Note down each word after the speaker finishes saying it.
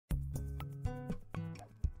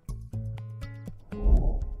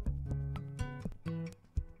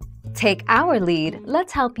Take our lead,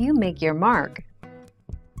 let's help you make your mark.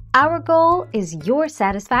 Our goal is your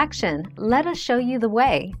satisfaction. Let us show you the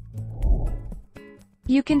way.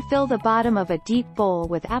 You can fill the bottom of a deep bowl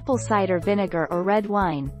with apple cider vinegar or red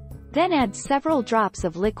wine. Then add several drops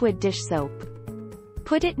of liquid dish soap.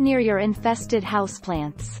 Put it near your infested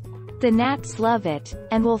houseplants. The gnats love it,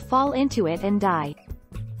 and will fall into it and die.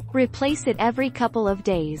 Replace it every couple of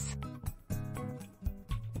days.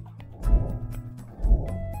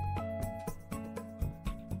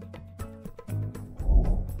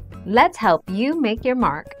 Let's help you make your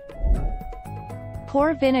mark.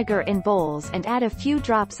 Pour vinegar in bowls and add a few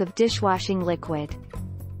drops of dishwashing liquid.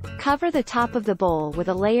 Cover the top of the bowl with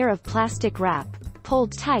a layer of plastic wrap,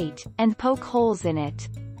 pulled tight, and poke holes in it.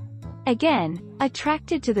 Again,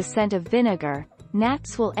 attracted to the scent of vinegar,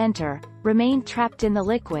 gnats will enter, remain trapped in the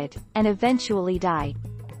liquid, and eventually die.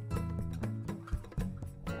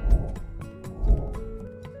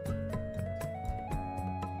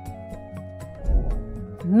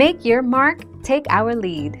 Make your mark, take our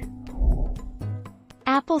lead.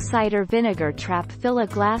 Apple cider vinegar trap. Fill a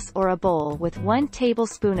glass or a bowl with 1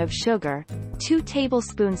 tablespoon of sugar, 2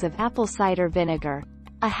 tablespoons of apple cider vinegar,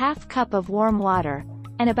 a half cup of warm water,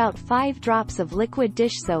 and about 5 drops of liquid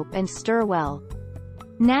dish soap and stir well.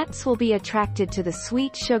 Gnats will be attracted to the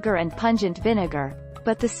sweet sugar and pungent vinegar,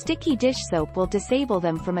 but the sticky dish soap will disable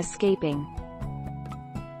them from escaping.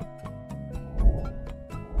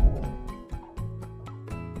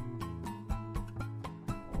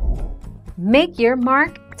 Make your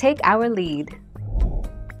mark, take our lead.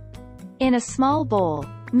 In a small bowl,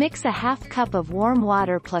 mix a half cup of warm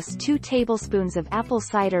water plus 2 tablespoons of apple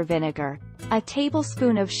cider vinegar, a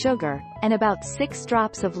tablespoon of sugar, and about 6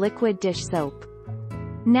 drops of liquid dish soap.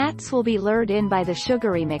 Gnats will be lured in by the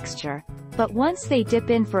sugary mixture, but once they dip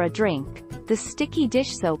in for a drink, the sticky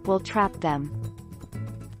dish soap will trap them.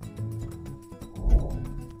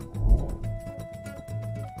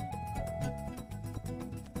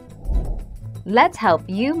 Let's help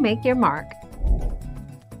you make your mark.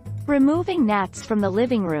 Removing gnats from the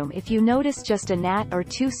living room. If you notice just a gnat or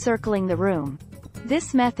 2 circling the room,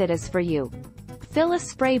 this method is for you. Fill a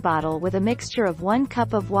spray bottle with a mixture of 1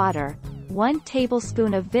 cup of water, 1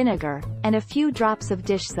 tablespoon of vinegar, and a few drops of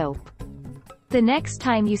dish soap. The next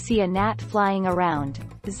time you see a gnat flying around,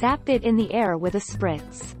 zap it in the air with a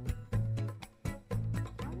spritz.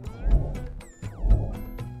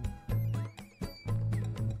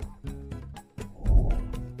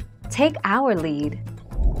 Take our lead.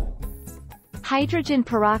 Hydrogen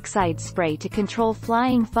peroxide spray to control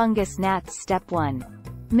flying fungus gnats. Step 1.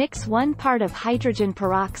 Mix 1 part of hydrogen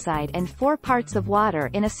peroxide and 4 parts of water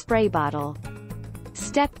in a spray bottle.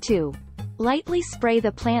 Step 2. Lightly spray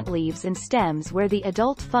the plant leaves and stems where the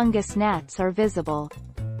adult fungus gnats are visible.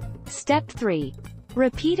 Step 3.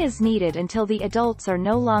 Repeat as needed until the adults are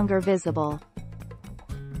no longer visible.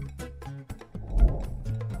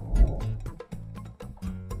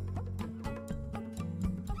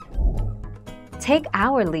 Take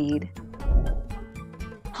our lead.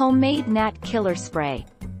 Homemade gnat killer spray.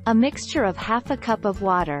 A mixture of half a cup of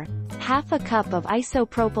water, half a cup of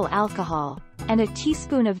isopropyl alcohol, and a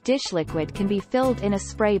teaspoon of dish liquid can be filled in a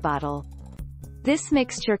spray bottle. This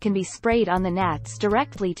mixture can be sprayed on the gnats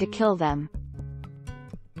directly to kill them.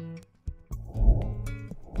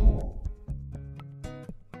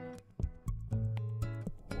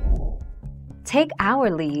 Take our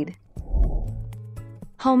lead.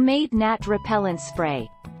 Homemade gnat repellent spray.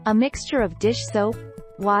 A mixture of dish soap,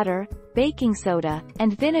 water, baking soda,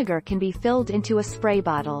 and vinegar can be filled into a spray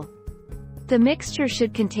bottle. The mixture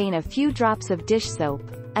should contain a few drops of dish soap,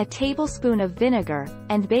 a tablespoon of vinegar,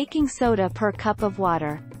 and baking soda per cup of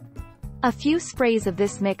water. A few sprays of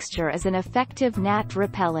this mixture is an effective gnat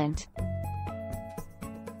repellent.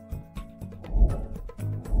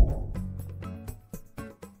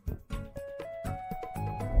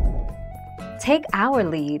 Take our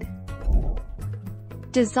lead.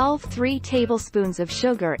 Dissolve 3 tablespoons of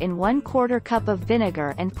sugar in 1/4 cup of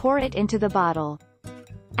vinegar and pour it into the bottle.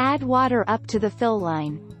 Add water up to the fill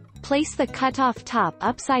line. Place the cut-off top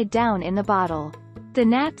upside down in the bottle. The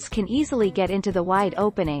gnats can easily get into the wide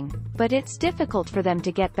opening, but it's difficult for them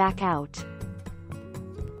to get back out.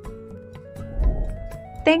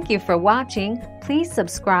 Thank you for watching. Please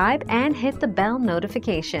subscribe and hit the bell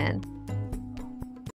notification.